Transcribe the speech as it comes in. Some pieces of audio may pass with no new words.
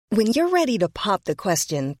When you're ready to pop the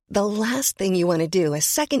question, the last thing you want to do is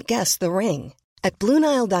second-guess the ring. At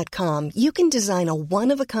BlueNile.com, you can design a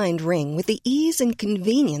one-of-a-kind ring with the ease and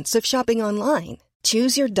convenience of shopping online.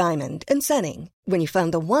 Choose your diamond and setting. When you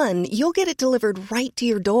find the one, you'll get it delivered right to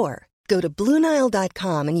your door. Go to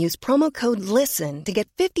BlueNile.com and use promo code LISTEN to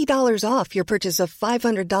get $50 off your purchase of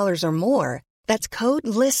 $500 or more. That's code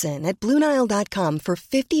LISTEN at BlueNile.com for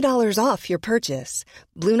 $50 off your purchase.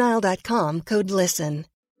 BlueNile.com, code LISTEN.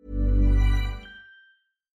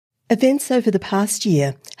 Events over the past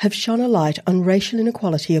year have shone a light on racial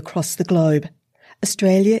inequality across the globe.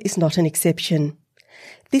 Australia is not an exception.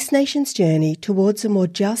 This nation's journey towards a more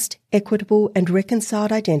just, equitable and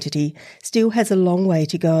reconciled identity still has a long way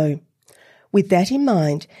to go. With that in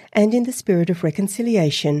mind, and in the spirit of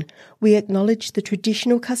reconciliation, we acknowledge the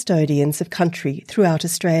traditional custodians of country throughout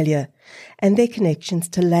Australia and their connections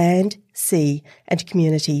to land, sea and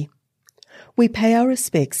community. We pay our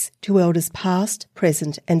respects to elders past,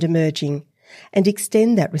 present and emerging, and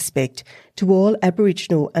extend that respect to all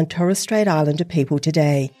Aboriginal and Torres Strait Islander people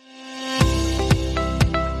today.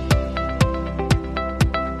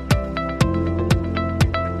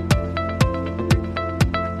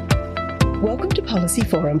 Welcome to Policy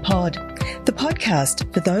Forum Pod, the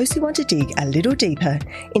podcast for those who want to dig a little deeper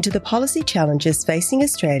into the policy challenges facing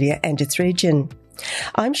Australia and its region.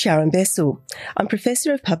 I'm Sharon Bessell. I'm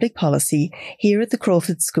Professor of Public Policy here at the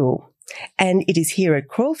Crawford School. And it is here at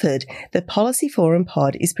Crawford that Policy Forum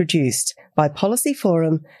Pod is produced by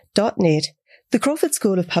policyforum.net. The Crawford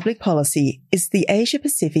School of Public Policy is the Asia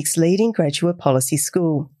Pacific's leading graduate policy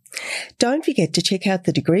school. Don't forget to check out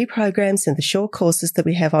the degree programs and the short courses that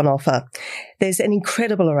we have on offer. There's an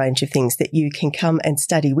incredible range of things that you can come and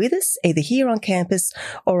study with us, either here on campus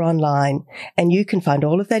or online. And you can find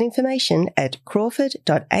all of that information at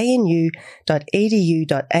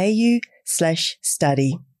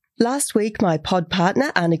crawford.anu.edu.au/study. Last week, my pod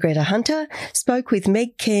partner, Anna Greta Hunter, spoke with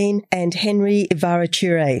Meg Keane and Henry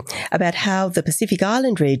Ivarature about how the Pacific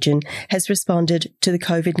Island region has responded to the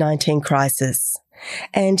COVID-19 crisis.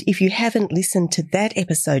 And if you haven't listened to that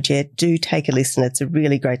episode yet, do take a listen. It's a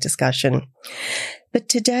really great discussion. But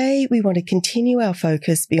today we want to continue our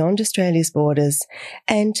focus beyond Australia's borders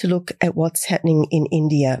and to look at what's happening in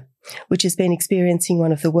India, which has been experiencing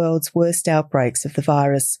one of the world's worst outbreaks of the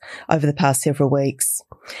virus over the past several weeks.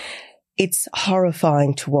 It's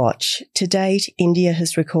horrifying to watch. To date, India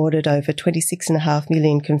has recorded over 26.5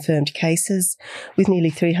 million confirmed cases with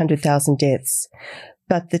nearly 300,000 deaths.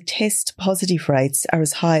 But the test positive rates are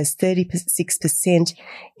as high as 36%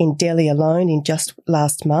 in Delhi alone in just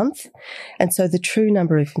last month. And so the true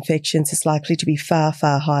number of infections is likely to be far,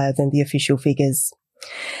 far higher than the official figures.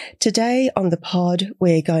 Today on the pod,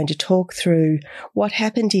 we're going to talk through what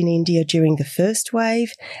happened in India during the first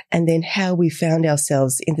wave and then how we found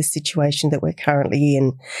ourselves in the situation that we're currently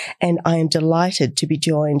in. And I am delighted to be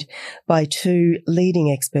joined by two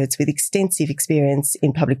leading experts with extensive experience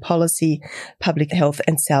in public policy, public health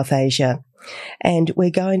and South Asia. And we're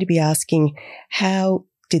going to be asking, how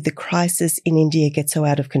did the crisis in India get so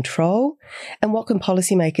out of control? And what can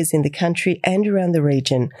policymakers in the country and around the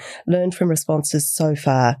region learn from responses so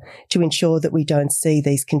far to ensure that we don't see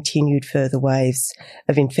these continued further waves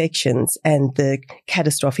of infections and the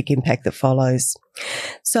catastrophic impact that follows?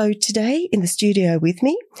 So today in the studio with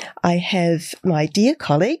me, I have my dear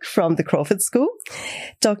colleague from the Crawford School,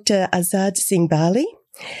 Dr. Azad Singh Bali.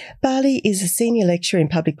 Bali is a senior lecturer in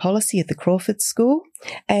public policy at the Crawford School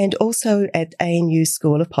and also at ANU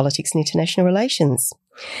School of Politics and International Relations.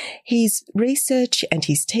 His research and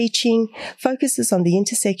his teaching focuses on the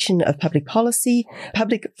intersection of public policy,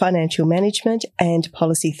 public financial management and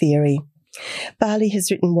policy theory. Bali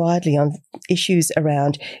has written widely on issues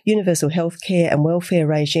around universal healthcare and welfare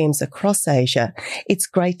regimes across Asia. It's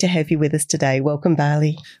great to have you with us today. Welcome,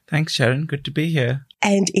 Bali. Thanks, Sharon. Good to be here.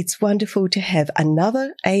 And it's wonderful to have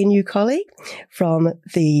another ANU colleague from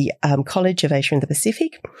the College of Asia and the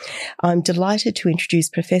Pacific. I'm delighted to introduce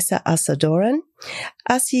Professor Asi Doran.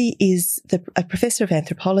 Asi is a Professor of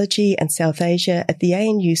Anthropology and South Asia at the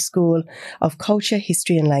ANU School of Culture,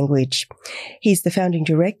 History and Language. He's the founding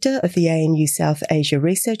director of the ANU South Asia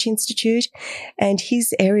Research Institute, and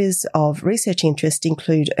his areas of research interest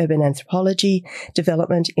include urban anthropology,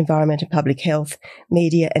 development, environment and public health,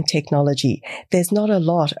 media and technology. There's not a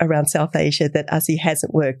lot around South Asia that Asi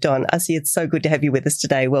hasn't worked on. Asi, it's so good to have you with us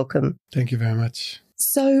today. Welcome. Thank you very much.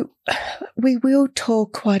 So we will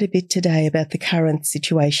talk quite a bit today about the current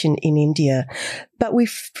situation in India. But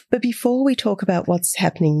before we talk about what's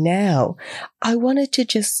happening now, I wanted to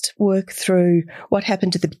just work through what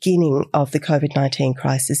happened at the beginning of the COVID-19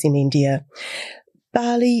 crisis in India.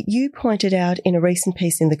 Bali, you pointed out in a recent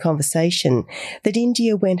piece in The Conversation that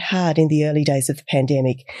India went hard in the early days of the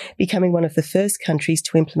pandemic, becoming one of the first countries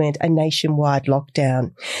to implement a nationwide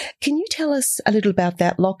lockdown. Can you tell us a little about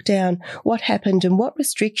that lockdown, what happened and what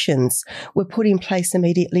restrictions were put in place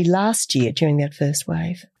immediately last year during that first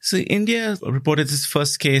wave? So India reported its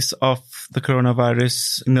first case of the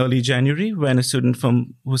coronavirus in early January when a student who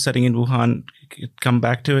was studying in Wuhan had come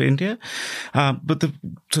back to India. But the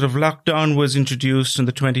sort of lockdown was introduced on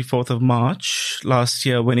the 24th of March last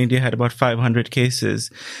year when India had about 500 cases.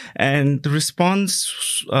 And the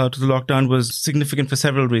response to the lockdown was significant for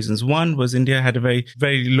several reasons. One was India had a very,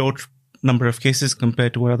 very low number of cases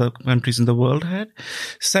compared to what other countries in the world had.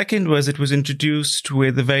 Second was it was introduced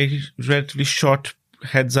with a very relatively short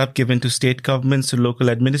heads up given to state governments, to local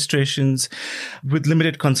administrations, with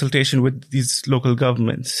limited consultation with these local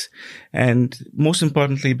governments. And most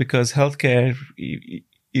importantly, because healthcare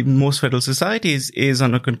in most federal societies is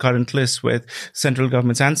on a concurrent list where central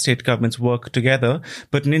governments and state governments work together.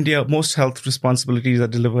 But in India, most health responsibilities are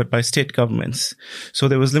delivered by state governments. So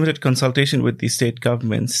there was limited consultation with these state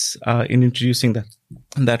governments in introducing that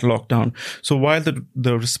lockdown. So while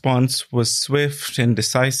the response was swift and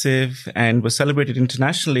decisive and was celebrated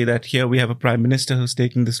internationally that here we have a prime minister who's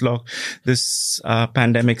taking this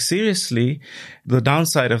pandemic seriously, the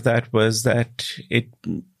downside of that was that it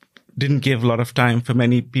didn't give a lot of time for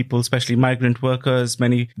many people, especially migrant workers,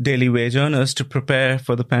 many daily wage earners, to prepare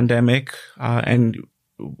for the pandemic. And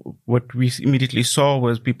what we immediately saw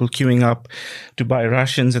was people queuing up to buy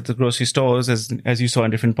rations at the grocery stores, as you saw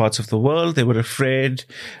in different parts of the world. They were afraid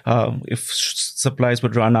if supplies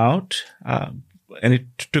would run out. And it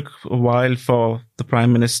took a while for the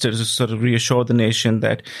prime minister to sort of reassure the nation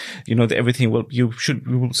that, you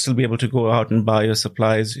will still be able to go out and buy your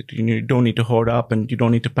supplies. You don't need to hoard up and you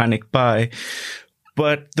don't need to panic buy.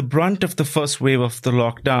 But the brunt of the first wave of the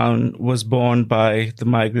lockdown was borne by the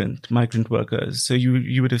migrant workers. So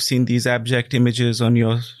you would have seen these abject images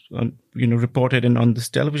reported and on the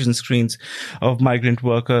television screens of migrant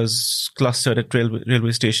workers clustered at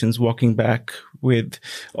railway stations, walking back with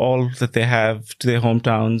all that they have to their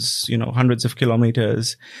hometowns, hundreds of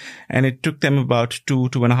kilometers. And it took them about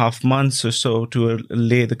 2.5 months or so to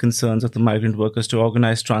allay the concerns of the migrant workers, to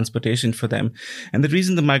organize transportation for them. And the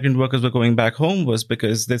reason the migrant workers were going back home was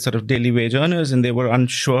because they're sort of daily wage earners and they were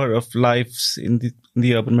unsure of lives in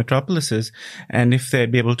the urban metropolises. And if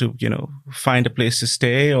they'd be able to, find a place to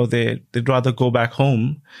stay, or they'd rather go back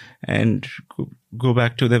home and go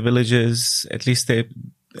back to their villages, at least they're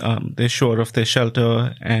sure of their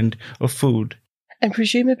shelter and of food. And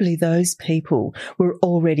presumably those people were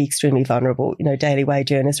already extremely vulnerable. Daily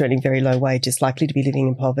wage earners earning very low wages, likely to be living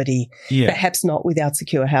in poverty, perhaps not without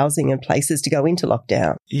secure housing and places to go into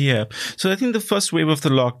lockdown. Yeah. So I think the first wave of the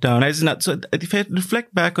lockdown, if I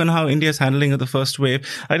reflect back on how India's handling of the first wave,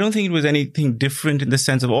 I don't think it was anything different in the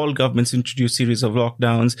sense of all governments introduced series of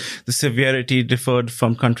lockdowns. The severity differed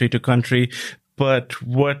from country to country. But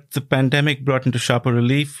what the pandemic brought into sharper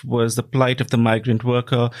relief was the plight of the migrant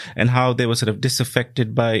worker and how they were sort of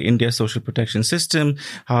disaffected by India's social protection system,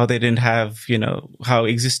 how they didn't have, how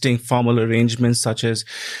existing formal arrangements such as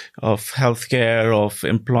of healthcare, of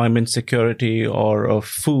employment security, or of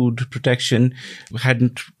food protection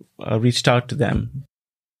hadn't reached out to them.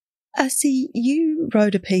 Asi, you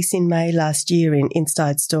wrote a piece in May last year in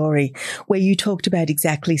Inside Story where you talked about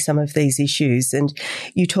exactly some of these issues, and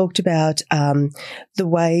you talked about the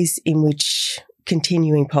ways in which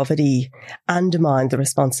continuing poverty undermined the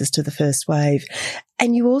responses to the first wave.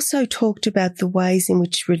 And you also talked about the ways in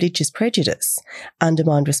which religious prejudice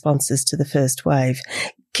undermined responses to the first wave.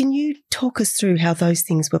 Can you talk us through how those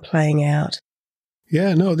things were playing out?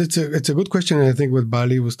 Yeah, no, it's a good question. And I think what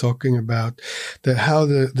Bali was talking about, how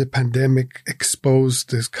the pandemic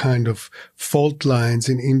exposed this kind of fault lines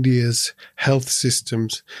in India's health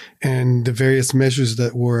systems, and the various measures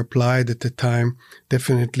that were applied at the time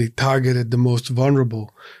definitely targeted the most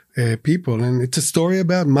vulnerable people. And it's a story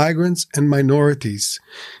about migrants and minorities,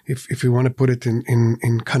 if you want to put it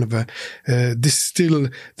in kind of distill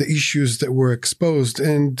the issues that were exposed.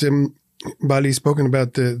 And Bali's spoken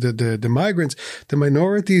about the migrants. The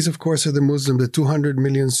minorities, of course, are the Muslim, the 200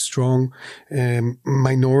 million strong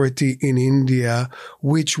minority in India,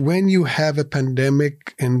 which when you have a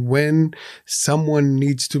pandemic and when someone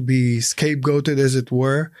needs to be scapegoated, as it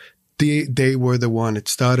were, they were the one. It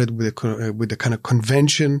started with a kind of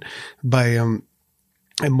convention by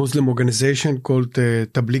a Muslim organization called the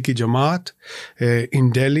Tablighi Jamaat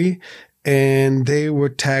in Delhi. And they were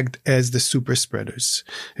tagged as the super spreaders.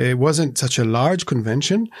 It wasn't such a large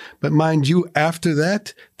convention, but mind you, after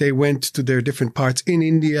that, they went to their different parts in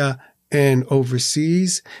India and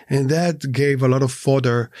overseas. And that gave a lot of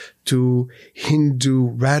fodder to Hindu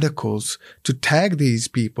radicals to tag these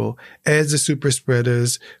people as the super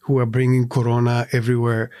spreaders who are bringing corona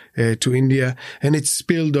everywhere to India. And it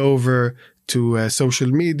spilled over to social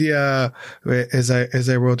media, as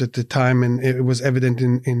I wrote at the time, and it was evident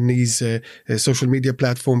in these social media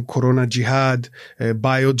platform, Corona Jihad,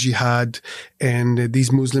 Bio Jihad, and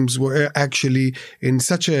these Muslims were actually in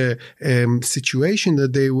such a situation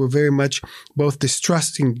that they were very much both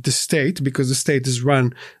distrusting the state, because the state is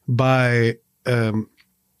run by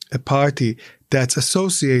a party that's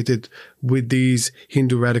associated with these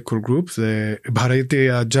Hindu radical groups, the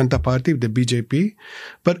Bharatiya Janata Party, the BJP,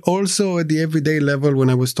 but also at the everyday level. When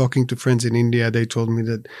I was talking to friends in India, they told me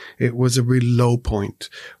that it was a real low point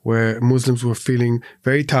where Muslims were feeling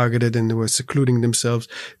very targeted and they were secluding themselves.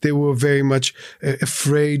 They were very much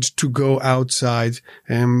afraid to go outside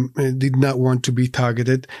and did not want to be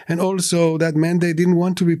targeted. And also that meant they didn't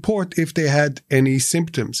want to report if they had any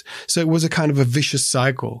symptoms. So it was a kind of a vicious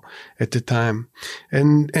cycle at the time.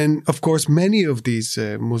 And of course, many of these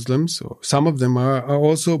Muslims, or some of them are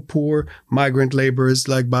also poor migrant laborers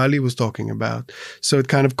like Bali was talking about. So it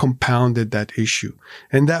kind of compounded that issue.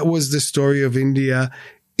 And that was the story of India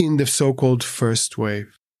in the so-called first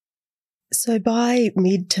wave. So by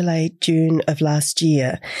mid to late June of last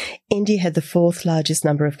year, India had the fourth largest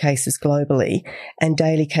number of cases globally, and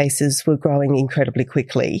daily cases were growing incredibly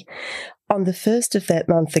quickly. On the 1st of that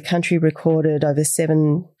month, the country recorded over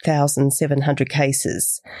 7,700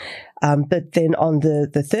 cases. But then on the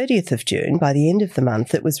 30th of June, by the end of the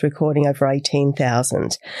month, it was recording over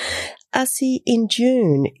 18,000. Asi, in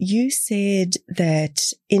June, you said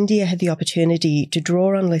that India had the opportunity to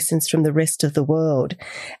draw on lessons from the rest of the world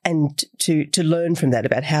and to learn from that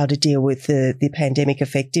about how to deal with the pandemic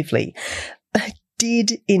effectively.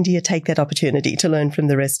 Did India take that opportunity to learn from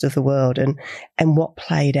the rest of the world, and what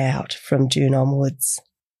played out from June onwards?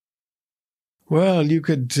 Well, you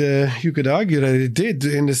could argue that it did,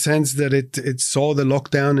 in the sense that it saw the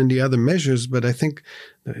lockdown and the other measures. But I think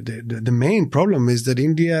the main problem is that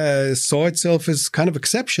India saw itself as kind of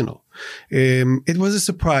exceptional. It was a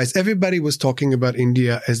surprise. Everybody was talking about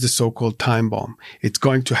India as the so-called time bomb. It's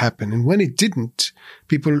going to happen. And when it didn't,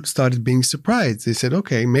 people started being surprised. They said,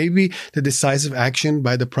 okay, maybe the decisive action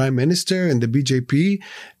by the prime minister and the BJP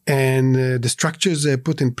and the structures they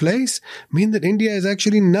put in place mean that India is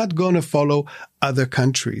actually not going to follow other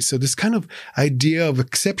countries. So this kind of idea of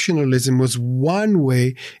exceptionalism was one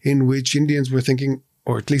way in which Indians were thinking,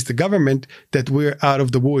 or at least the government, that we're out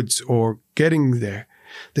of the woods or getting there.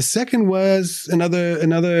 The second was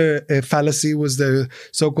another fallacy was the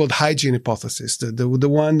so-called hygiene hypothesis, the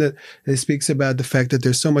one that speaks about the fact that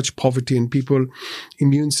there's so much poverty and people's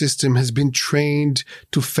immune system has been trained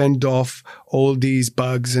to fend off all these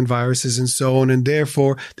bugs and viruses and so on, and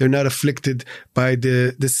therefore they're not afflicted by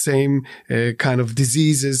the same kind of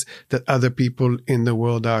diseases that other people in the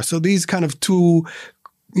world are. So these kind of two,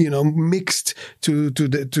 mixed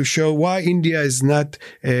to show why India is not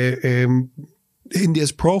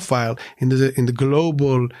India's profile in the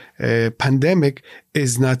global pandemic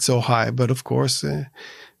is not so high. But of course,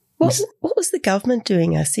 what was the government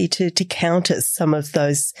doing, Asi, to counter some of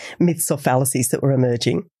those myths or fallacies that were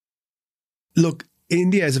emerging? Look,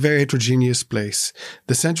 India is a very heterogeneous place.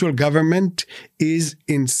 The central government is,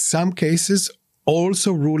 in some cases,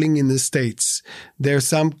 also ruling in the states. There's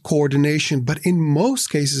some coordination, but in most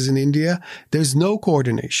cases in India, there's no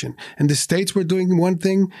coordination. And the states were doing one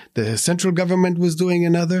thing, the central government was doing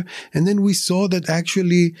another. And then we saw that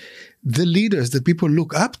actually the leaders that people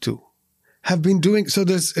look up to have been doing. So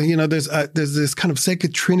there's this kind of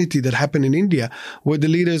sacred trinity that happened in India, where the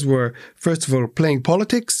leaders were, first of all, playing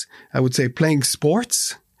politics, I would say playing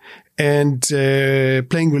sports, and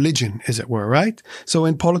playing religion, as it were, right? So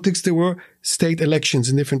in politics, there were state elections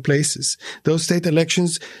in different places. Those state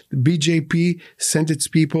elections, the BJP sent its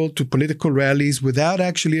people to political rallies without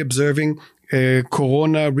actually observing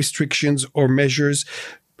corona restrictions or measures.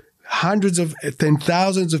 Hundreds of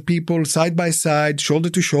thousands of people side by side, shoulder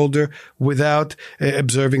to shoulder, without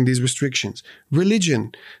observing these restrictions.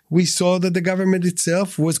 Religion. We saw that the government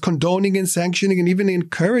itself was condoning and sanctioning and even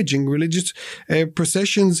encouraging religious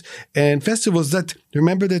processions and festivals that,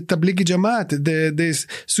 remember the Tablighi Jamaat, these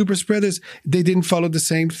super spreaders, they didn't follow the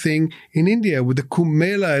same thing in India with the Kumbh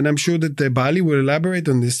Mela. And I'm sure that Bali will elaborate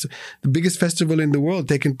on this, the biggest festival in the world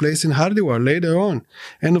taking place in Hardwar later on.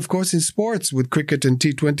 And of course in sports with cricket and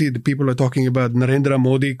T20, the people are talking about Narendra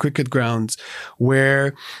Modi cricket grounds,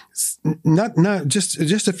 where not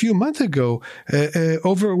just a few months ago,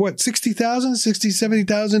 over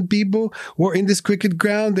 70,000 people were in this cricket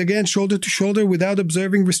ground again, shoulder to shoulder, without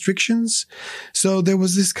observing restrictions. So there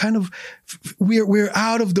was this kind of, we're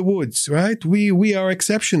out of the woods, right? We are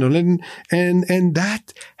exceptional, and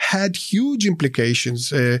that had huge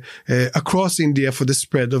implications across India for the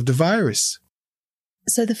spread of the virus.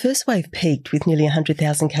 So the first wave peaked with nearly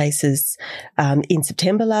 100,000 cases in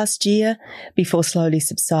September last year, before slowly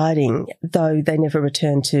subsiding, though they never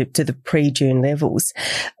returned to the pre-June levels.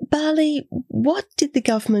 Bali, what did the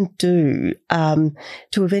government do to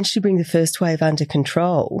eventually bring the first wave under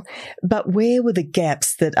control? But where were the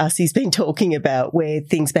gaps that Asi's been talking about, where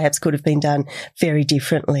things perhaps could have been done very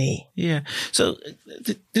differently? Yeah. So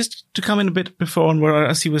just to come in a bit before on what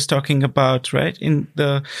Asi was talking about, right,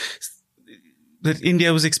 that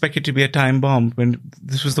India was expected to be a time bomb, when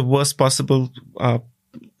this was the worst possible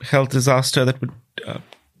health disaster that would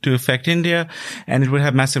to affect India, and it would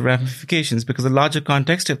have massive ramifications, because the larger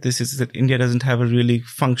context of this is that India doesn't have a really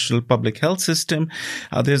functional public health system.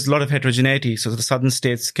 There's a lot of heterogeneity. So the southern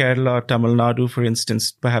states, Kerala, Tamil Nadu, for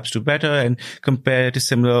instance, perhaps do better, and compared to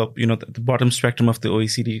similar, the bottom spectrum of the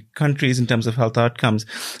OECD countries in terms of health outcomes.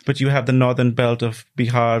 But you have the northern belt of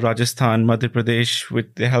Bihar, Rajasthan, Madhya Pradesh,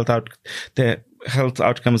 with their health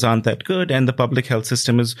outcomes aren't that good, and the public health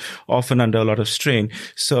system is often under a lot of strain.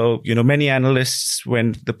 So, many analysts,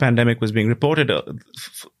 when the pandemic was being reported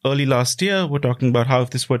early last year, were talking about how if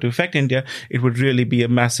this were to affect India, it would really be a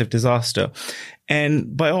massive disaster.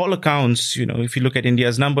 And by all accounts, if you look at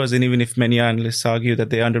India's numbers, and even if many analysts argue that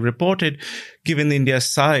they're underreported, given India's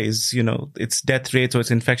size, its death rates or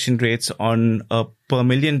its infection rates on a per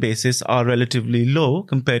million basis are relatively low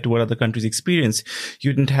compared to what other countries experience.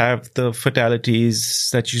 You didn't have the fatalities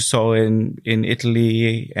that you saw in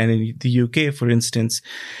Italy and in the UK, for instance.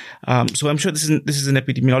 So I'm sure this is an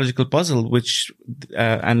epidemiological puzzle, which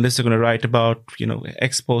analysts are going to write about,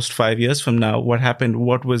 ex post 5 years from now. What happened?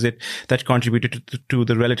 What was it that contributed to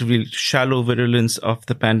the relatively shallow virulence of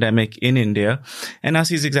the pandemic in India? And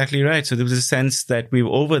Asi is exactly right. So there was a sense that we were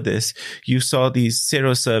over this. You saw these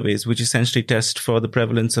sero surveys, which essentially test for the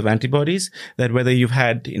prevalence of antibodies, that whether you've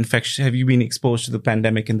had infection, have you been exposed to the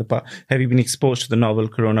pandemic in the past, have you been exposed to the novel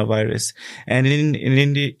coronavirus? And in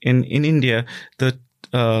India, the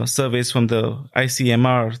surveys from the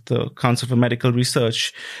ICMR, the Council for Medical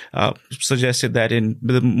Research, suggested that in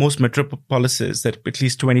the most metropolises, that at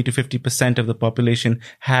least 20 to 50% of the population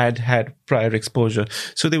had prior exposure.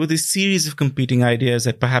 So there were this series of competing ideas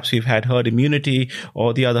that perhaps we've had herd immunity,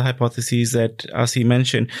 or the other hypotheses that Asi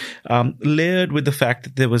mentioned, layered with the fact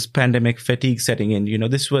that there was pandemic fatigue setting in.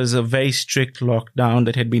 This was a very strict lockdown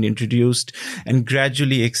that had been introduced and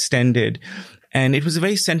gradually extended. And it was a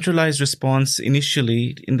very centralized response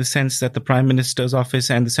initially, in the sense that the Prime Minister's office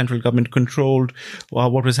and the central government controlled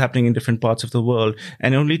what was happening in different parts of the world.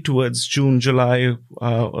 And only towards June, July,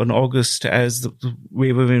 and August, as the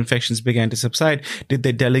wave of infections began to subside, did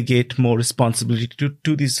they delegate more responsibility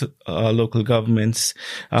to these local governments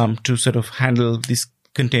to sort of handle these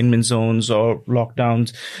containment zones or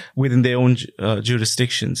lockdowns within their own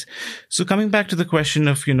jurisdictions. So coming back to the question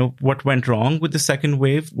of, what went wrong with the second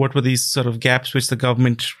wave, what were these sort of gaps which the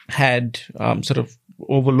government had sort of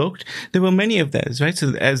overlooked? There were many of those, right?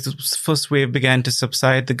 So as the first wave began to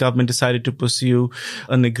subside, the government decided to pursue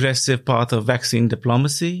an aggressive path of vaccine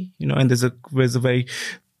diplomacy, and there's a very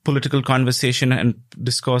political conversation and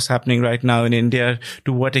discourse happening right now in India.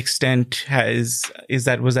 To what extent was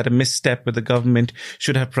that a misstep, where the government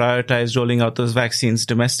should have prioritized rolling out those vaccines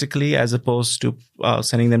domestically as opposed to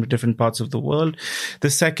sending them to different parts of the world? The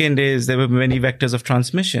second is there were many vectors of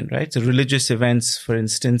transmission, right? So religious events, for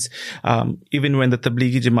instance, even when the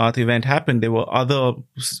Tablighi Jamaat event happened, there were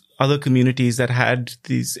other communities that had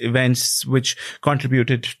these events which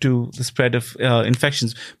contributed to the spread of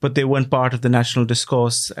infections, but they weren't part of the national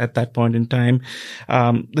discourse at that point in time.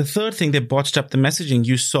 The third thing, they botched up the messaging.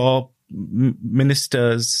 You saw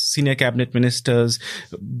ministers, senior cabinet ministers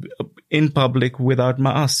in public without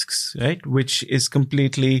masks, right? Which is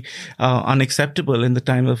completely unacceptable in the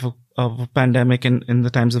time of a pandemic and in the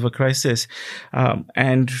times of a crisis.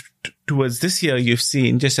 And towards this year, you've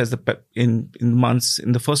seen, just as in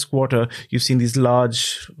the first quarter, you've seen these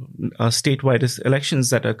large statewide elections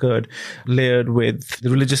that occurred, layered with the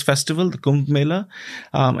religious festival, the Kumbh Mela.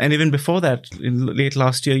 And even before that, late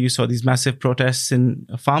last year, you saw these massive protests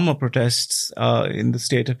farmer protests in the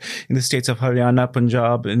states of Haryana,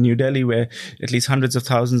 Punjab, and New Delhi, where at least hundreds of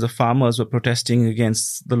thousands of farmers were protesting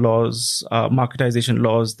against the laws, marketization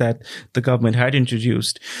laws that the government had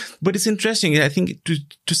introduced. But it's interesting, I think,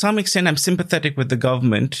 to some some extent, I'm sympathetic with the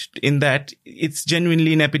government in that it's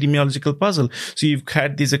genuinely an epidemiological puzzle. So you've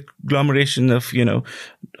had this agglomeration of,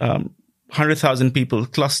 100,000 people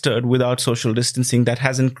clustered without social distancing that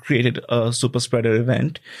hasn't created a super spreader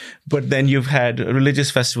event. But then you've had a religious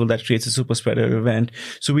festival that creates a super spreader event.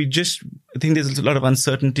 So I think there's a lot of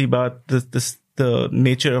uncertainty about the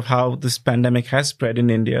nature of how this pandemic has spread in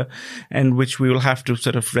India, and which we will have to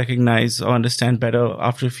sort of recognize or understand better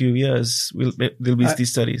after a few years. There'll be these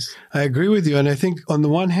studies. I agree with you. And I think on the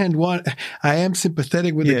one hand, I am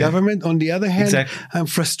sympathetic with the government. On the other hand, I'm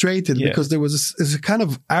frustrated because there's a kind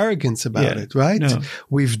of arrogance about it, right? No.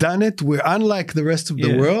 We've done it. We're unlike the rest of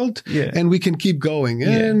the world and we can keep going.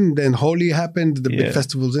 And then Holi happened, the big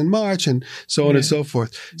festivals in March and so on and so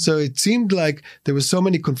forth. So it seemed like there were so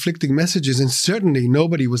many conflicting messages, and certainly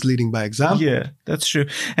nobody was leading by example. Yeah, that's true.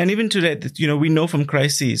 And even today, we know from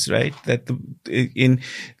crises, right, that in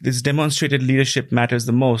this demonstrated leadership matters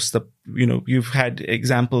the most. You've had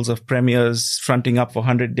examples of premiers fronting up for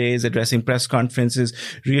 100 days, addressing press conferences,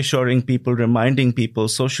 reassuring people, reminding people,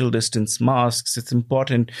 social distance, masks, it's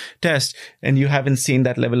important test. And you haven't seen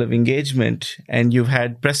that level of engagement. And you've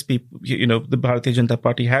had press people, the Bharatiya Janata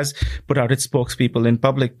Party has put out its spokespeople in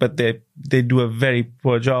public, but they do a very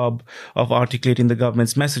poor job of articulating the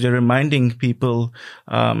government's message or reminding people.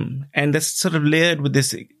 And that's sort of layered with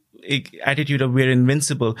this attitude of we're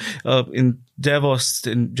invincible. In Davos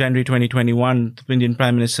in January 2021, the Indian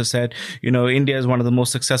Prime Minister said, India is one of the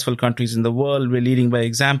most successful countries in the world. We're leading by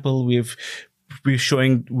example. We're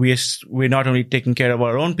showing we're not only taking care of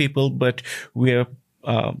our own people, but we're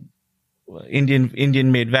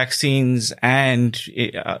Indian made vaccines, and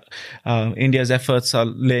India's efforts are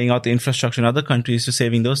laying out the infrastructure in other countries to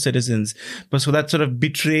saving those citizens. But so that sort of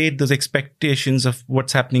betrayed those expectations of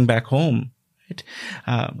what's happening back home.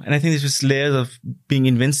 And I think there's just layers of being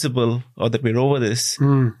invincible, or that we're over this.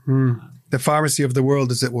 Mm-hmm. The pharmacy of the world,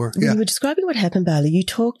 as it were. When you were describing what happened, Bali, you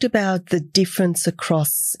talked about the difference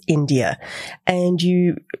across India, and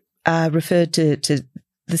you referred to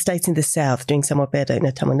the states in the south doing somewhat better,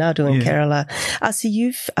 Tamil Nadu and Kerala. So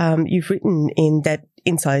you've written in that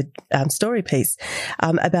inside story piece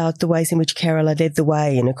about the ways in which Kerala led the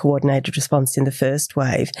way in a coordinated response in the first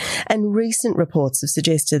wave. And recent reports have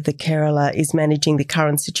suggested that Kerala is managing the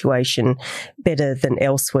current situation better than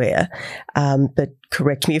elsewhere. But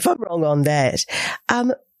correct me if I'm wrong on that.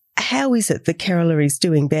 How is it that Kerala is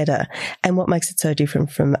doing better, and what makes it so different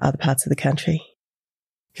from other parts of the country?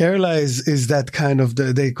 Kerala is that kind of,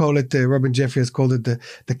 they call it, Robin Jeffrey has called it the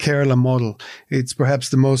Kerala model. It's perhaps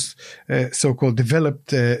the most so-called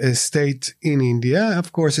developed state in India.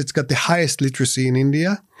 Of course, it's got the highest literacy in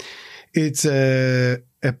India. It's a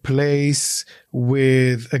place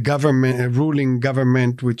with a ruling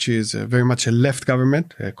government, which is very much a left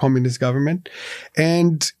government, a communist government.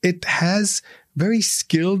 And it has very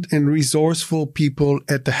skilled and resourceful people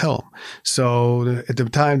at the helm. So at the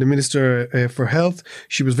time, the Minister for Health,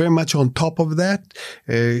 she was very much on top of that.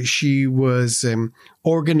 She was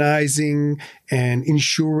organizing and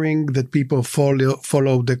ensuring that people follow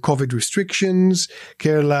the COVID restrictions.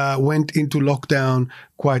 Kerala went into lockdown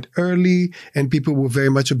quite early, and people were very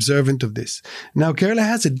much observant of this. Now, Kerala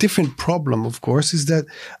has a different problem, of course, is that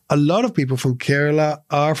a lot of people from Kerala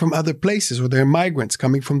are from other places, or they're migrants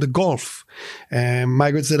coming from the Gulf,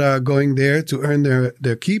 migrants that are going there to earn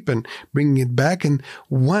their keep and bringing it back. And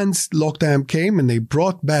once lockdown came and they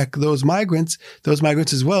brought back those migrants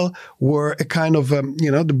as well were a kind of,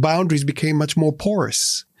 the boundaries became much more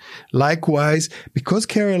porous. Likewise, because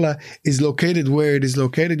Kerala is located where it is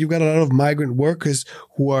located, you've got a lot of migrant workers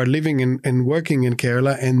who are living and working in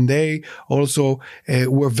Kerala, and they also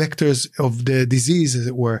were vectors of the disease, as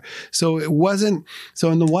it were. So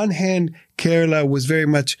on the one hand, Kerala was very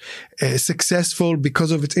much successful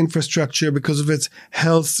because of its infrastructure, because of its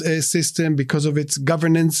health system, because of its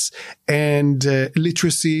governance and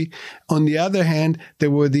literacy. On the other hand,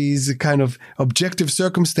 there were these kind of objective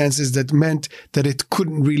circumstances that meant that it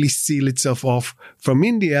couldn't really seal itself off from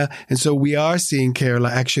India. And so we are seeing Kerala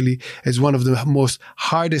actually as one of the most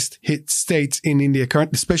hardest hit states in India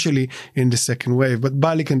currently, especially in the second wave. But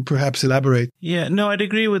Bali can perhaps elaborate. Yeah, no, I'd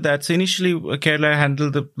agree with that. So initially, Kerala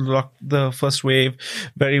handled the first wave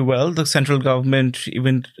very well. The central government,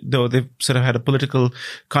 even though they've sort of had a political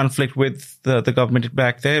conflict with the government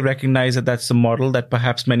back there, recognized that that's a model that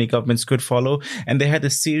perhaps many governments could follow. And they had a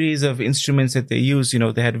series of instruments that they used.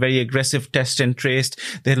 They had very aggressive test and traced.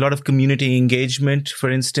 They had a lot of community engagement, for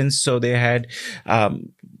instance. So they had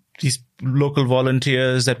these local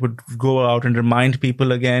volunteers that would go out and remind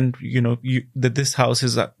people again, that this house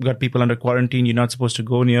has got people under quarantine. You're not supposed to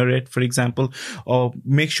go near it, for example, or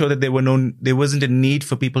make sure that there wasn't a need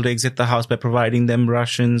for people to exit the house by providing them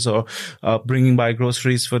rations or bringing by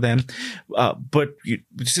groceries for them. But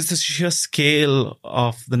just the sheer scale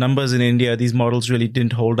of the numbers in India, these models really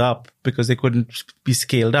didn't hold up because they couldn't be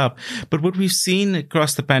scaled up. But what we've seen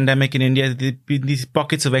across the pandemic in India, these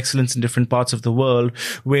pockets of excellence in different parts of the world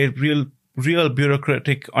where real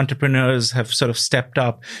bureaucratic entrepreneurs have sort of stepped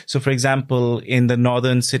up. So, for example, in the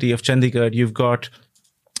northern city of Chandigarh, you've got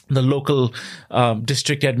the local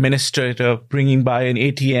district administrator bringing by an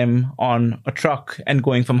ATM on a truck and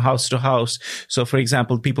going from house to house. So, for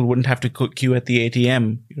example, people wouldn't have to queue at the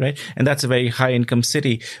ATM, right? And that's a very high income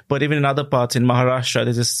city. But even in other parts in Maharashtra,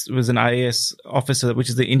 there was an IAS officer, which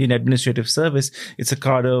is the Indian Administrative Service. It's a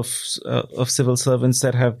cadre of civil servants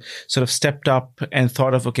that have sort of stepped up and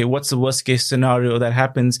thought of, okay, what's the worst case scenario that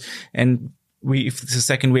happens? And if it's a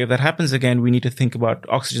second wave that happens again, we need to think about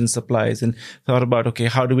oxygen supplies and thought about, okay,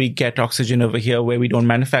 how do we get oxygen over here where we don't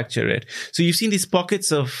manufacture it? So you've seen these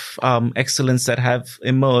pockets of excellence that have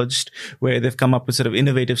emerged where they've come up with sort of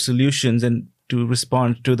innovative solutions and to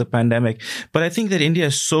respond to the pandemic. But I think that India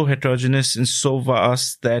is so heterogeneous and so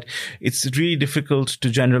vast that it's really difficult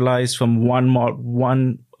to generalize from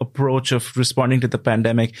one approach of responding to the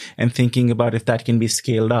pandemic and thinking about if that can be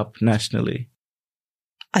scaled up nationally.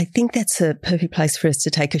 I think that's a perfect place for us to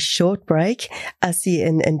take a short break. Asi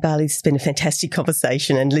and Bali, this has been a fantastic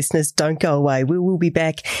conversation, and listeners, don't go away. We will be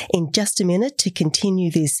back in just a minute to continue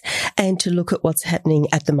this and to look at what's happening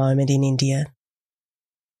at the moment in India.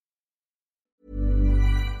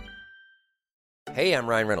 Hey, I'm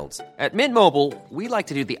Ryan Reynolds. At Mint Mobile, we like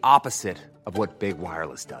to do the opposite of what Big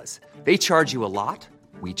Wireless does. They charge you a lot.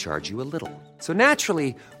 We charge you a little. So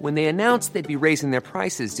naturally, when they announced they'd be raising their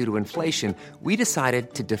prices due to inflation, we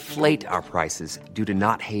decided to deflate our prices due to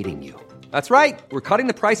not hating you. That's right. We're cutting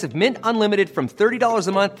the price of Mint Unlimited from $30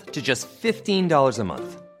 a month to just $15 a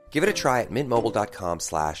month. Give it a try at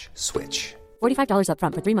mintmobile.com/switch. $45 up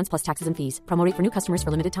front for 3 months plus taxes and fees. Promo rate for new customers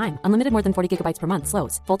for limited time. Unlimited more than 40 gigabytes per month.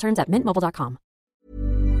 Slows full terms at mintmobile.com.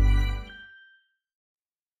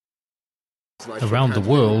 Around the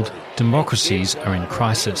world, democracies are in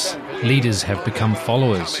crisis. Leaders have become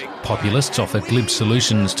followers. Populists offer glib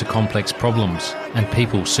solutions to complex problems, and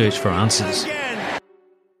people search for answers.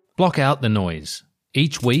 Block out the noise.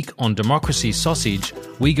 Each week on Democracy Sausage,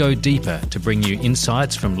 we go deeper to bring you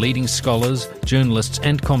insights from leading scholars, journalists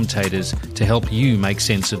and commentators to help you make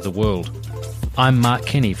sense of the world. I'm Mark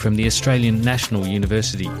Kenny from the Australian National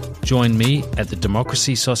University. Join me at the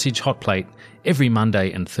Democracy Sausage Hot Plate every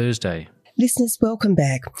Monday and Thursday. Listeners, welcome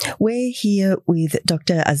back. We're here with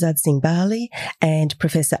Dr. Azad Singh Bali and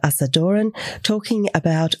Professor Asa Doran talking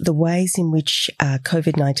about the ways in which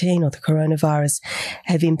COVID-19 or the coronavirus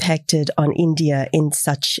have impacted on India in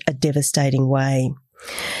such a devastating way.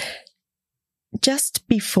 Just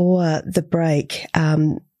before the break,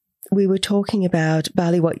 we were talking about,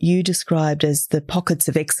 Bali, what you described as the pockets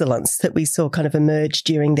of excellence that we saw kind of emerge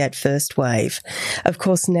during that first wave. Of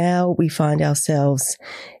course, now we find ourselves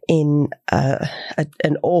in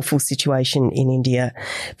an awful situation in India.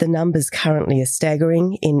 The numbers currently are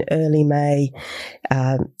staggering. In early May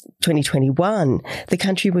 2021, the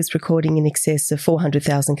country was recording in excess of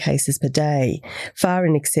 400,000 cases per day, far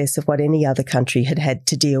in excess of what any other country had had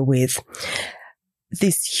to deal with.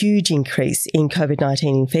 This huge increase in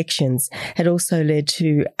COVID-19 infections had also led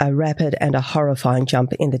to a rapid and a horrifying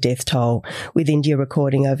jump in the death toll, with India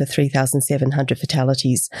recording over 3,700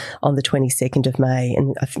 fatalities on the 22nd of May.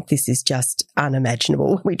 And I think this is just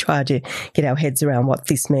unimaginable. We try to get our heads around what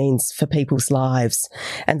this means for people's lives,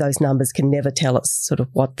 and those numbers can never tell us sort of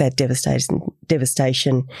what that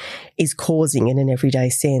devastation is causing in an everyday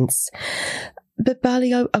sense. But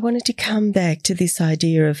Bali, I wanted to come back to this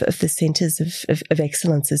idea of the centres of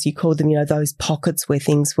excellence, as you called them, those pockets where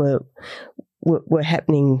things were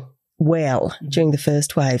happening well during the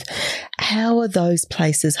first wave. How are those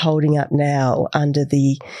places holding up now under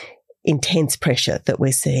the intense pressure that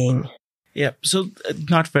we're seeing? Yeah, so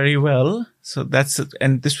not very well. So that's what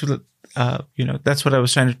I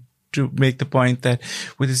was trying to make the point that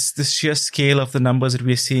with this sheer scale of the numbers that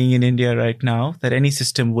we're seeing in India right now, that any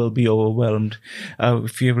system will be overwhelmed.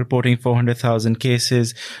 If you're reporting 400,000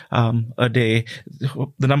 cases a day,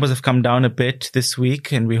 the numbers have come down a bit this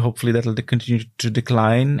week, and hopefully that'll continue to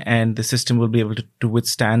decline, and the system will be able to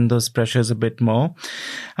withstand those pressures a bit more.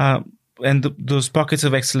 Those pockets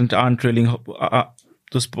of excellence aren't really...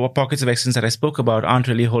 those pockets of excellence that I spoke about aren't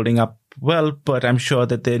really holding up well, but I'm sure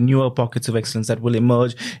that there are newer pockets of excellence that will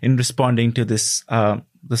emerge in responding to this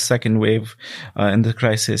the second wave in the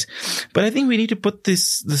crisis. But I think we need to put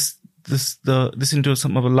this into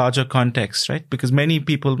some of a larger context, right? Because many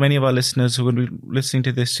of our listeners who will be listening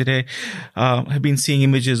to this today have been seeing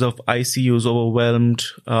images of ICUs overwhelmed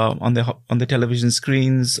on the television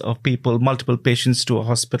screens, of multiple patients to a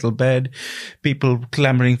hospital bed, people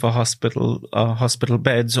clamoring for hospital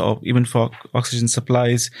beds or even for oxygen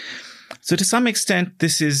supplies. So to some extent,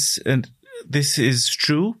 this is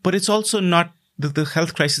true, but it's also not. The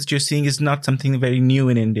health crisis you're seeing is not something very new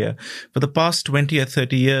in India. For the past 20 or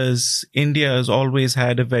 30 years, India has always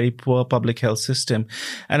had a very poor public health system.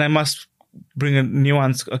 And I must bring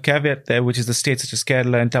a caveat there, which is the states such as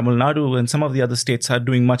Kerala and Tamil Nadu and some of the other states are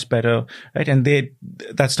doing much better, right? And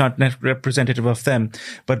that's not representative of them.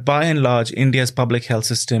 But by and large, India's public health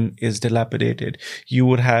system is dilapidated. You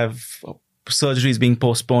would have surgeries being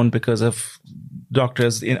postponed because of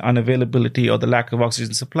doctors' unavailability or the lack of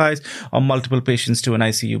oxygen supplies, or multiple patients to an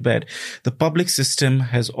ICU bed. The public system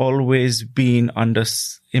has always been under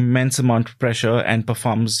immense amount of pressure and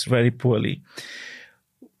performs very poorly.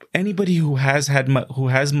 Anybody who has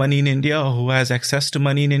money in India or who has access to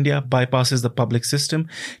money in India bypasses the public system,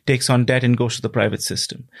 takes on debt and goes to the private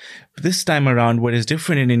system. This time around, what is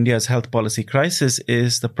different in India's health policy crisis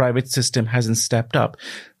is the private system hasn't stepped up.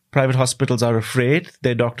 Private hospitals are afraid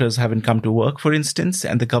their doctors haven't come to work, for instance,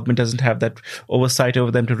 and the government doesn't have that oversight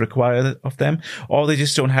over them to require of them, or they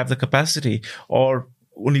just don't have the capacity, or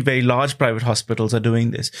only very large private hospitals are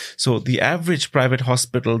doing this. So the average private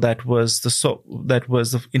hospital that was the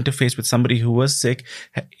interface with somebody who was sick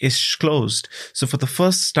is closed. So for the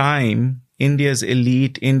first time, India's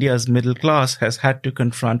elite, India's middle class has had to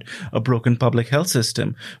confront a broken public health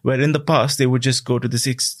system, where in the past they would just go to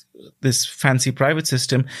this fancy private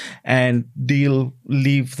system and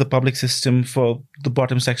leave the public system for the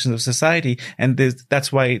bottom sections of society. And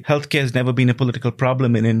that's why healthcare has never been a political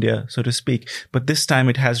problem in India, so to speak. But this time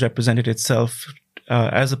it has represented itself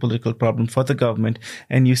as a political problem for the government.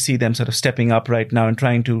 And you see them sort of stepping up right now and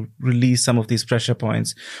trying to release some of these pressure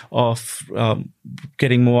points of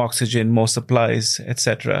getting more oxygen, more supplies,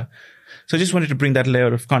 etc. So I just wanted to bring that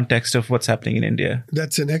layer of context of what's happening in India.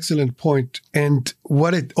 That's an excellent point. And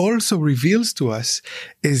what it also reveals to us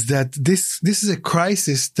is that this is a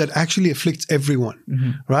crisis that actually afflicts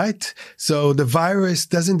everyone, right? So the virus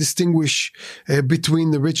doesn't distinguish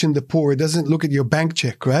between the rich and the poor. It doesn't look at your bank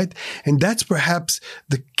check, right? And that's perhaps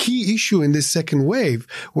the key issue in this second wave,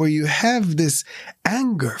 where you have this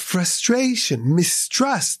anger, frustration,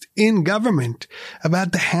 mistrust in government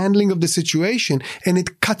about the handling of the situation, and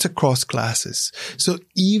it cuts across classes. So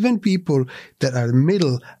even people that are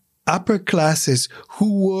middle, upper classes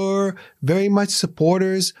who were very much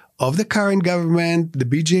supporters of the current government, the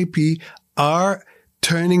BJP, are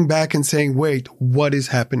turning back and saying, wait, what is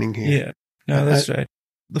happening here? Yeah, no, that's right.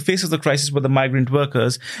 The face of the crisis were the migrant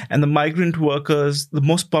workers, and the migrant workers, the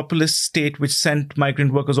most populous state which sent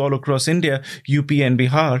migrant workers all across India, UP and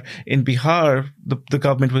Bihar. In Bihar, the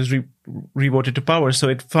government was re-voted to power. So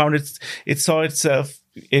it saw itself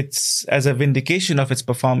as a vindication of its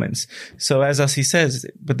performance. So as Asi says,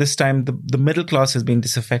 but this time the middle class has been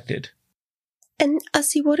disaffected. And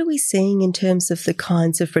Asi, what are we seeing in terms of the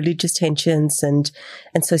kinds of religious tensions and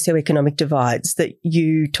socioeconomic divides that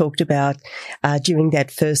you talked about during that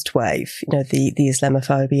first wave, the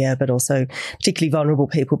Islamophobia, but also particularly vulnerable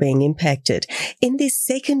people being impacted? In this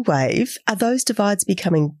second wave, are those divides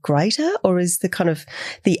becoming greater, or is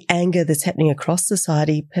the anger that's happening across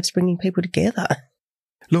society perhaps bringing people together?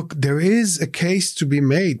 Look, there is a case to be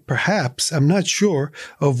made, perhaps, I'm not sure,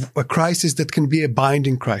 of a crisis that can be a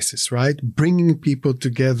binding crisis, right? Bringing people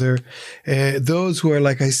together, those who are,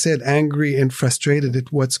 like I said, angry and frustrated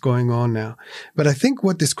at what's going on now. But I think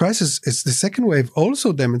what this crisis is, the second wave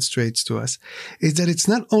also demonstrates to us, is that it's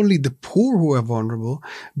not only the poor who are vulnerable,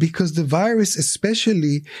 because the virus,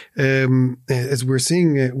 especially as we're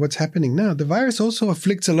seeing what's happening now, the virus also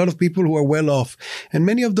afflicts a lot of people who are well off. And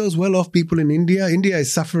many of those well-off people in India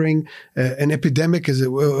is suffering an epidemic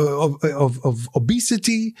of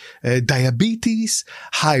obesity, diabetes,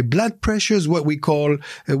 high blood pressures, what we call,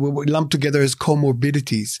 what we lump together as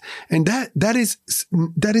comorbidities. And that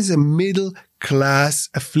is a middle class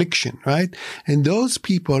affliction, right? And those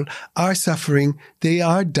people are suffering. They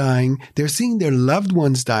are dying. They're seeing their loved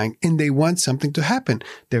ones dying, and they want something to happen.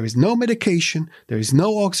 There is no medication. There is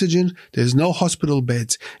no oxygen. There's no hospital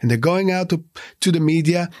beds. And they're going out to the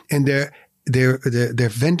media, and they're they're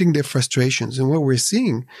venting their frustrations. And what we're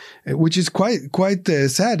seeing, which is quite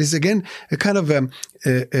sad, is again a kind of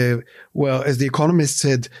well, as the Economist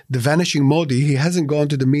said, the vanishing Modi. He hasn't gone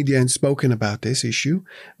to the media and spoken about this issue.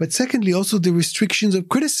 But secondly, also the restrictions of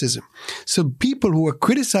criticism. So people who are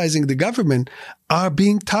criticizing the government are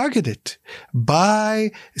being targeted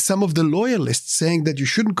by some of the loyalists, saying that you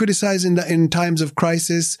shouldn't criticize in times of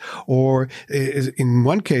crisis. Or in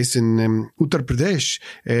one case in Uttar Pradesh,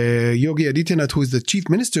 Yogi Adityanath, who is the chief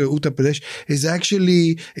minister of Uttar Pradesh, is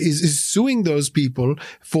actually is suing those people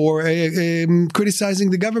for criticizing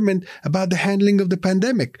the government about the handling of the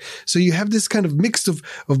pandemic. So you have this kind of mix of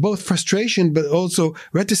both frustration but also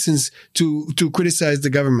reticence to criticize the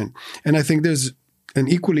government. And I think there's an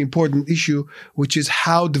equally important issue, which is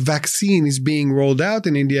how the vaccine is being rolled out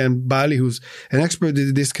in India. And Bali, who's an expert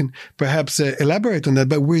in this, can perhaps elaborate on that.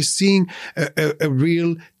 But we're seeing a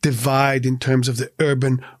real divide in terms of the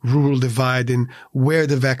urban-rural divide in where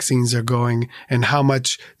the vaccines are going and how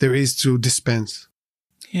much there is to dispense.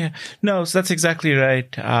 Yeah, no, so that's exactly right.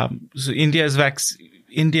 So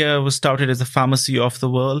India was touted as the pharmacy of the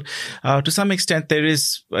world. To some extent, there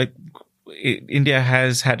is India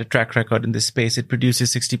has had a track record in this space. It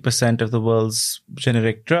produces 60% of the world's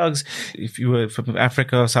generic drugs. If you were from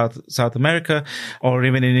Africa or South America, or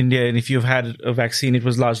even in India, and if you've had a vaccine, it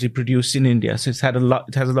was largely produced in India. So it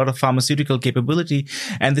has a lot of pharmaceutical capability,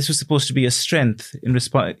 and this was supposed to be a strength in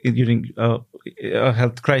response during a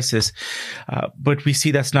health crisis. But we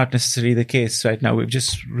see that's not necessarily the case right now. We've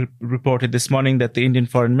just reported this morning that the Indian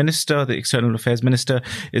Foreign Minister, the External Affairs Minister,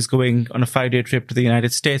 is going on a 5-day trip to the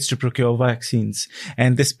United States to procure vaccines.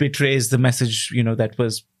 And this betrays the message, that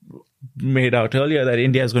was made out earlier, that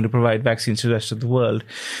India is going to provide vaccines to the rest of the world.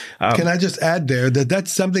 Can I just add there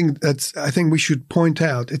that's something that's, I think we should point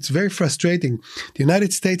out. It's very frustrating. The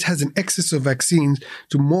United States has an excess of vaccines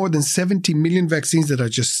to more than 70 million vaccines that are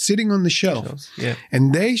just sitting on the shelf. Yeah.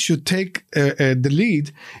 And they should take the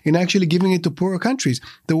lead in actually giving it to poorer countries.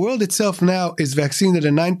 The world itself now is vaccinated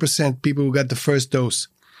at 9% people who got the first dose.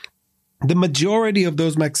 The majority of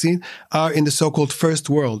those vaccines are in the so-called first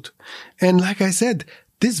world. And like I said,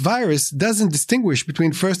 this virus doesn't distinguish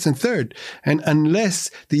between first and third. And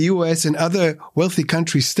unless the US and other wealthy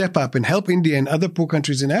countries step up and help India and other poor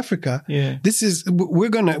countries in Africa, we're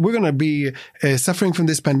gonna be suffering from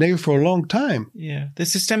this pandemic for a long time. Yeah, the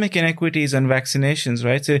systemic inequities on vaccinations,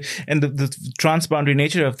 right? So, and the transboundary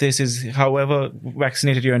nature of this is, however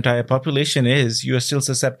vaccinated your entire population is, you are still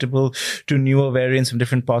susceptible to newer variants from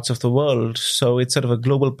different parts of the world. So it's sort of a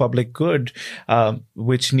global public good,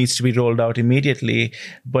 which needs to be rolled out immediately.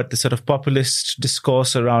 But the sort of populist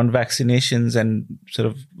discourse around vaccinations and sort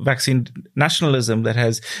of vaccine nationalism that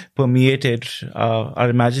has permeated our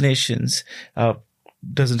imaginations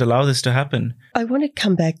doesn't allow this to happen. I want to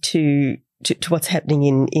come back to what's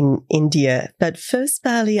happening in India. But first,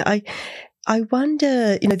 Bali, I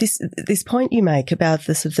wonder, this point you make about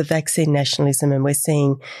the sort of the vaccine nationalism, and we're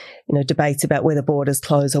seeing, debates about whether borders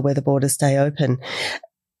close or whether borders stay open.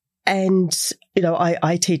 And,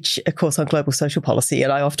 I teach a course on global social policy,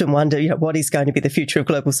 and I often wonder, what is going to be the future of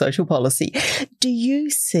global social policy? Do you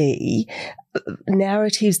see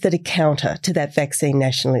narratives that are counter to that vaccine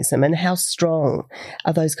nationalism, and how strong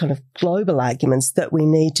are those kind of global arguments that we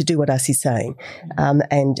need to do what Asi is saying,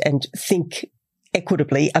 and think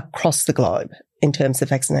equitably across the globe in terms of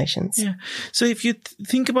vaccinations? Yeah. So if you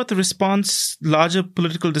think about the response, larger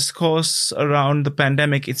political discourse around the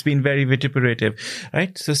pandemic, it's been very vituperative,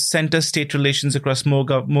 right? So center-state relations across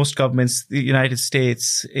most governments, the United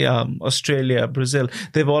States, Australia, Brazil,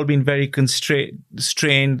 they've all been very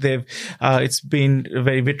strained. It's been a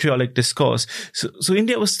very vitriolic discourse. So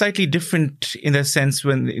India was slightly different in that sense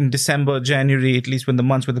when in December, January, at least when the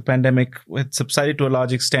months where the pandemic had subsided to a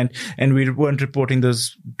large extent, and we weren't reporting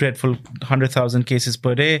those dreadful 100,000 cases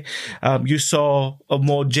per day, you saw a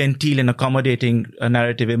more genteel and accommodating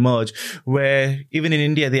narrative emerge, where even in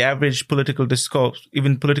India, the average political discourse,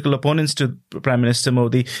 even political opponents to Prime Minister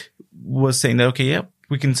Modi, was saying that, okay, yeah,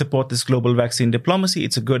 we can support this global vaccine diplomacy.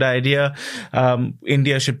 It's a good idea.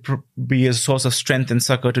 India should be a source of strength and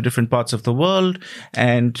succor to different parts of the world,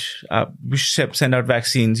 and we should send out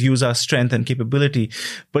vaccines, use our strength and capability.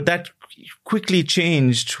 But that quickly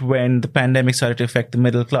changed when the pandemic started to affect the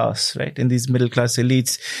middle class, right? And these middle class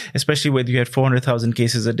elites, especially when you had 400,000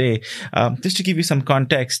 cases a day. Just to give you some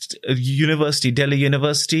context, Delhi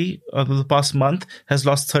University, over the past month has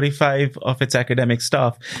lost 35 of its academic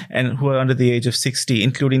staff and who are under the age of 60,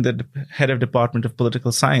 including the head of Department of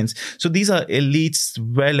Political Science. So these are elites,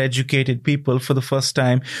 well-educated people for the first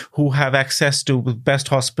time who have access to the best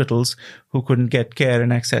hospitals who couldn't get care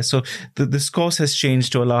and access. So this course has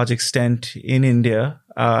changed to a large extent in India.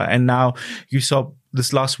 And now you saw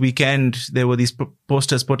this last weekend, there were these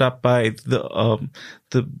posters put up by the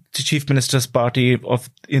Chief Minister's party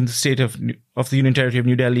in the state of the Union Territory of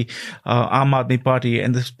New Delhi, Aam Aadmi Party.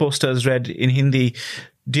 And the posters read in Hindi,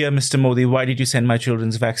 "Dear Mr. Modi, why did you send my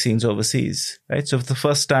children's vaccines overseas?" Right? So for the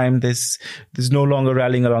first time, there's no longer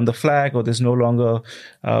rallying around the flag, or there's no longer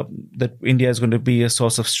that India is going to be a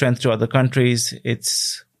source of strength to other countries.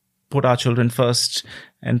 It's put our children first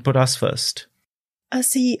and put us first. I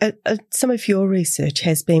see some of your research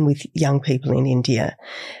has been with young people in India,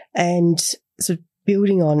 and sort of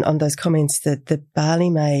building on those comments that Bali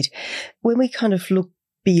made, when we kind of look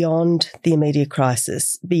beyond the immediate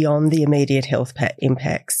crisis, beyond the immediate health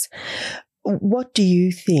impacts, what do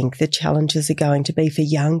you think the challenges are going to be for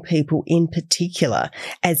young people in particular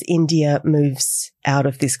as India moves out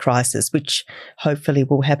of this crisis, which hopefully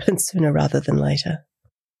will happen sooner rather than later?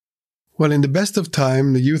 Well, in the best of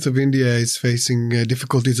time, the youth of India is facing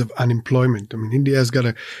difficulties of unemployment. I mean, India has got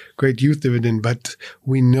a great youth dividend, but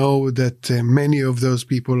we know that many of those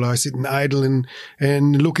people are sitting idle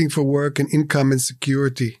and looking for work and income and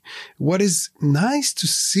security. What is nice to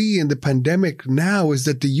see in the pandemic now is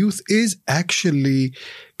that the youth is actually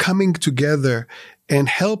coming together and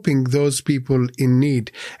helping those people in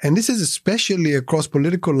need. And this is especially across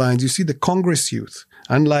political lines. You see the Congress youth,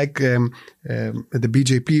 unlike the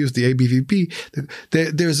BJP youth, the ABVP,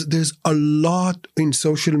 there's a lot in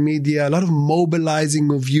social media, a lot of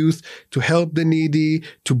mobilizing of youth to help the needy,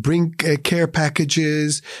 to bring care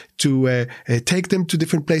packages, to take them to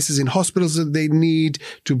different places in hospitals that they need,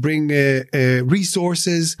 to bring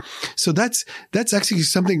resources. So that's actually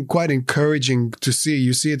something quite encouraging to see.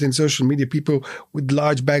 You see it in social media, people with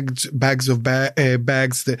large bags of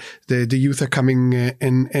bags. The youth are coming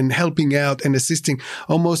and helping out and assisting,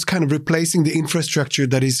 almost kind of replacing the infrastructure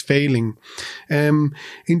that is failing.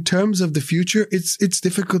 In terms of the future, it's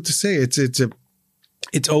difficult to say.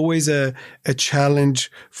 It's always a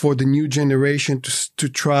challenge for the new generation to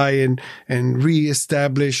try and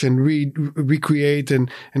reestablish and recreate and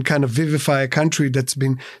kind of vivify a country that's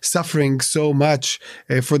been suffering so much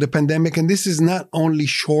for the pandemic. And this is not only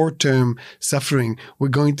short-term suffering. We're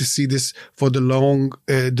going to see this for the longue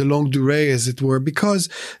durée, as it were, because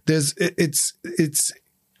it's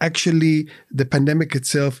actually, the pandemic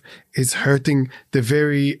itself is hurting the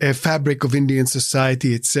very fabric of Indian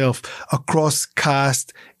society itself across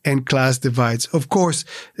caste and class divides. Of course,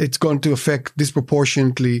 it's going to affect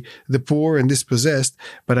disproportionately the poor and dispossessed,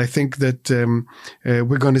 but I think that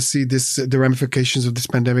we're going to see the ramifications of this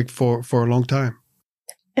pandemic for a long time.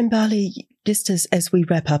 And Bali, just as we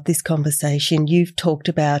wrap up this conversation, you've talked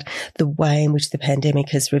about the way in which the pandemic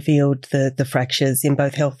has revealed the fractures in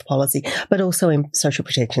both health policy, but also in social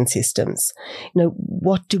protection systems. You know,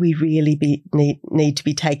 what do we really need to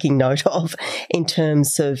be taking note of in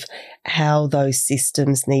terms of how those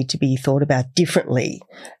systems need to be thought about differently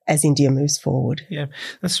as India moves forward? Yeah,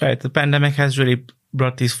 that's right. The pandemic has really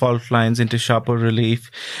brought these fault lines into sharper relief.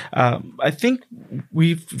 I think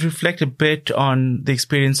we've reflected a bit on the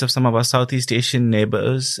experience of some of our Southeast Asian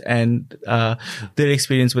neighbors and their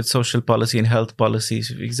experience with social policy and health policies.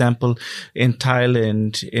 For example, in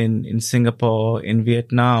Thailand, in Singapore, in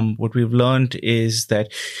Vietnam, what we've learned is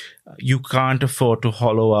that you can't afford to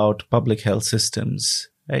hollow out public health systems.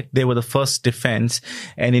 Right? They were the first defense.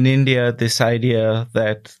 And in India, this idea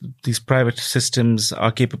that these private systems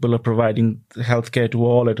are capable of providing healthcare to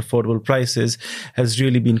all at affordable prices has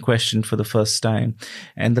really been questioned for the first time.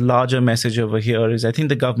 And the larger message over here is I think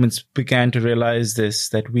the governments began to realize this,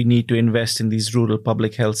 that we need to invest in these rural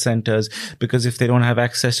public health centers, because if they don't have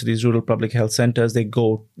access to these rural public health centers, they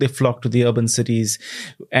flock to the urban cities,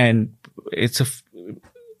 and it's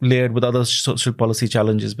layered with other social policy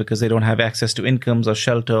challenges because they don't have access to incomes or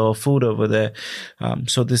shelter or food over there.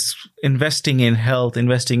 So this investing in health,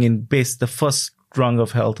 investing in the first rung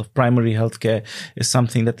of health, of primary healthcare, is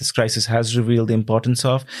something that this crisis has revealed the importance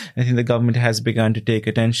of. I think the government has begun to take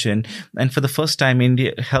attention. And for the first time,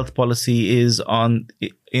 India health policy is on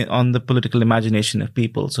the political imagination of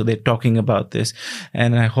people. So they're talking about this.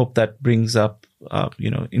 And I hope that brings up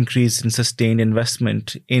increased and sustained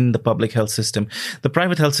investment in the public health system. The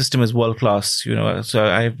private health system is world class, so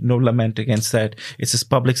I have no lament against that. It's this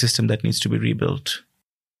public system that needs to be rebuilt.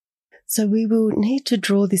 So we will need to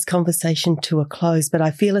draw this conversation to a close, but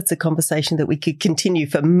I feel it's a conversation that we could continue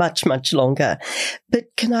for much, much longer.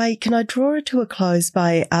 But can I draw it to a close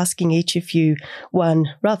by asking each of you one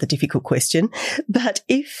rather difficult question? But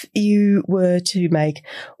if you were to make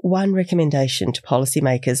one recommendation to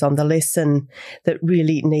policymakers on the lesson that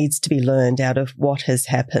really needs to be learned out of what has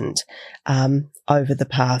happened over the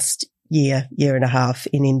past year and a half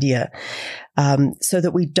in India, so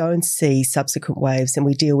that we don't see subsequent waves and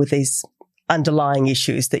we deal with these underlying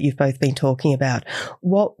issues that you've both been talking about,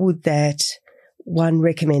 what would that one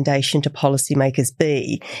recommendation to policymakers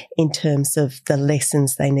be in terms of the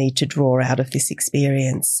lessons they need to draw out of this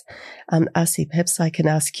experience? Asi, perhaps I can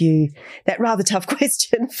ask you that rather tough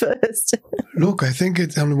question first. Look, I think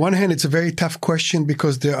on the one hand, it's a very tough question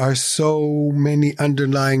because there are so many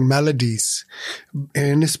underlying maladies.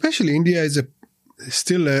 And especially India is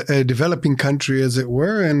still a developing country, as it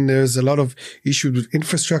were, and there's a lot of issues with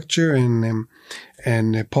infrastructure and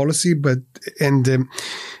policy.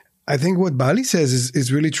 I think what Bali says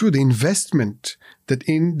is really true. The investment that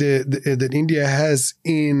that India has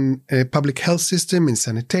in a public health system, in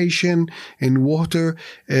sanitation, in water,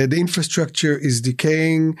 the infrastructure is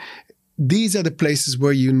decaying. These are the places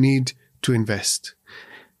where you need to invest.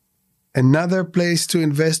 Another place to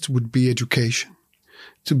invest would be education,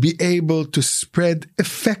 to be able to spread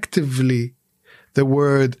effectively the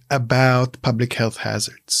word about public health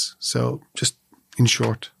hazards. So just in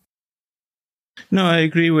short. No, I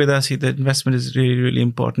agree with Asi that investment is really, really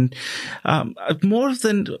important. More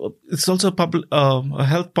than it's also a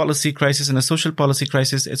health policy crisis and a social policy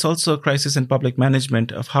crisis. It's also a crisis in public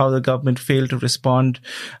management of how the government failed to respond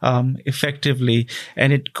effectively.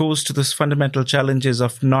 And it goes to those fundamental challenges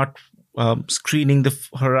of not screening the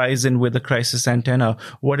horizon with a crisis antenna.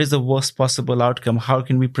 What is the worst possible outcome? How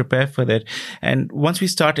can we prepare for that? And once we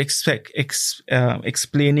start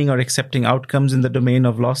explaining or accepting outcomes in the domain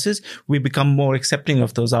of losses, we become more accepting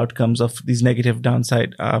of those outcomes, of these negative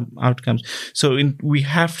downside outcomes. So we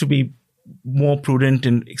have to be more prudent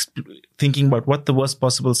in thinking about what the worst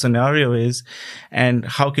possible scenario is and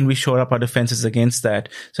how can we shore up our defenses against that.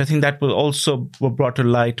 So I think that will also be brought to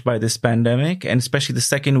light by this pandemic, and especially the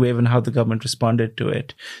second wave and how the government responded to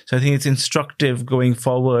it. So I think it's instructive going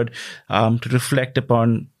forward to reflect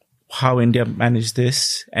upon how India managed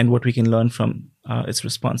this and what we can learn from its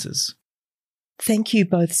responses. Thank you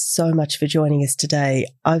both so much for joining us today.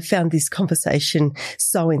 I've found this conversation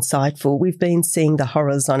so insightful. We've been seeing the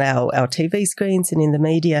horrors on our TV screens and in the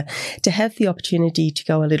media. To have the opportunity to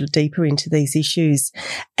go a little deeper into these issues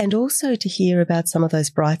and also to hear about some of those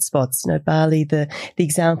bright spots, Bali, the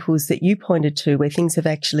examples that you pointed to where things have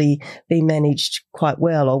actually been managed quite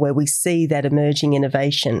well or where we see that emerging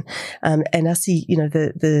innovation. And Asi,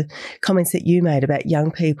 the comments that you made about young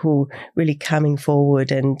people really coming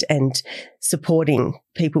forward and supporting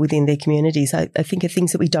people within their communities, I think are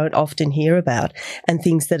things that we don't often hear about and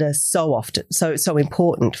things that are so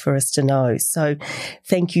important for us to know. So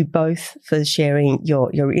thank you both for sharing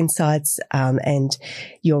your insights and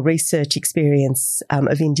your research experience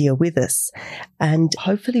of India with us. And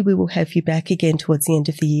hopefully we will have you back again towards the end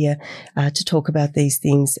of the year to talk about these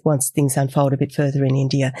things once things unfold a bit further in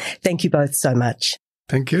India. Thank you both so much.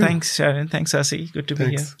 Thank you. Thanks, Sharon. Thanks, Asi. Good to be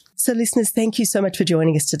here. So listeners, thank you so much for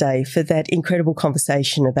joining us today for that incredible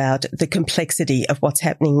conversation about the complexity of what's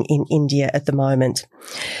happening in India at the moment.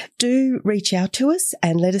 Do reach out to us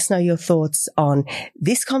and let us know your thoughts on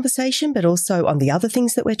this conversation, but also on the other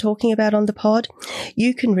things that we're talking about on the pod.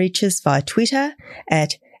 You can reach us via Twitter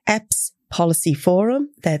at Apps Policy Forum.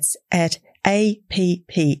 That's at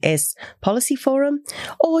APPS Policy Forum,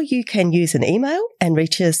 or you can use an email and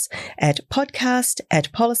reach us at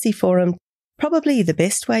podcast@policyforum. Probably the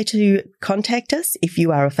best way to contact us, if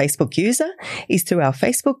you are a Facebook user, is through our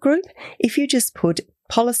Facebook group. If you just put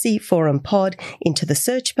Policy Forum Pod into the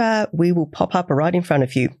search bar, we will pop up right in front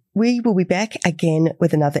of you. We will be back again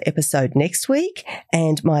with another episode next week,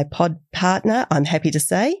 and my pod partner, I'm happy to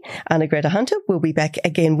say, Anna-Greta Hunter, will be back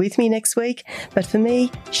again with me next week. But for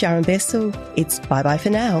me, Sharon Bessel, it's bye-bye for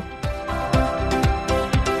now.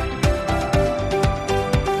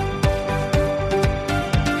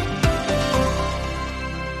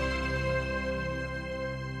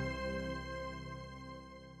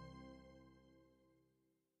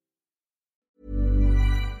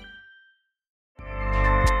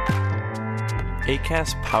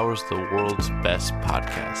 Acast powers the world's best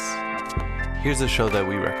podcasts. Here's a show that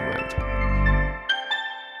we recommend.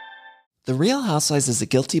 The Real Housewives is a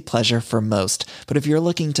guilty pleasure for most, but if you're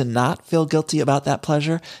looking to not feel guilty about that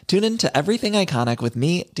pleasure, tune in to Everything Iconic with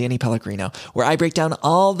me, Danny Pellegrino, where I break down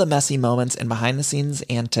all the messy moments and behind-the-scenes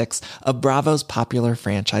antics of Bravo's popular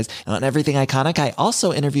franchise. And on Everything Iconic, I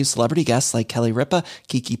also interview celebrity guests like Kelly Ripa,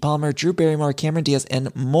 Keke Palmer, Drew Barrymore, Cameron Diaz,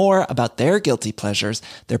 and more about their guilty pleasures,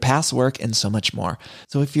 their past work, and so much more.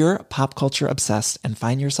 So if you're pop culture obsessed and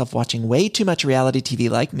find yourself watching way too much reality TV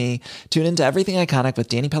like me, tune into Everything Iconic with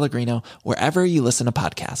Danny Pellegrino, wherever you listen to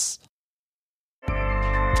podcasts.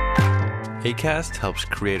 Acast helps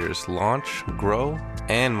creators launch, grow,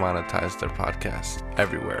 and monetize their podcasts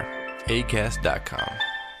everywhere. Acast.com.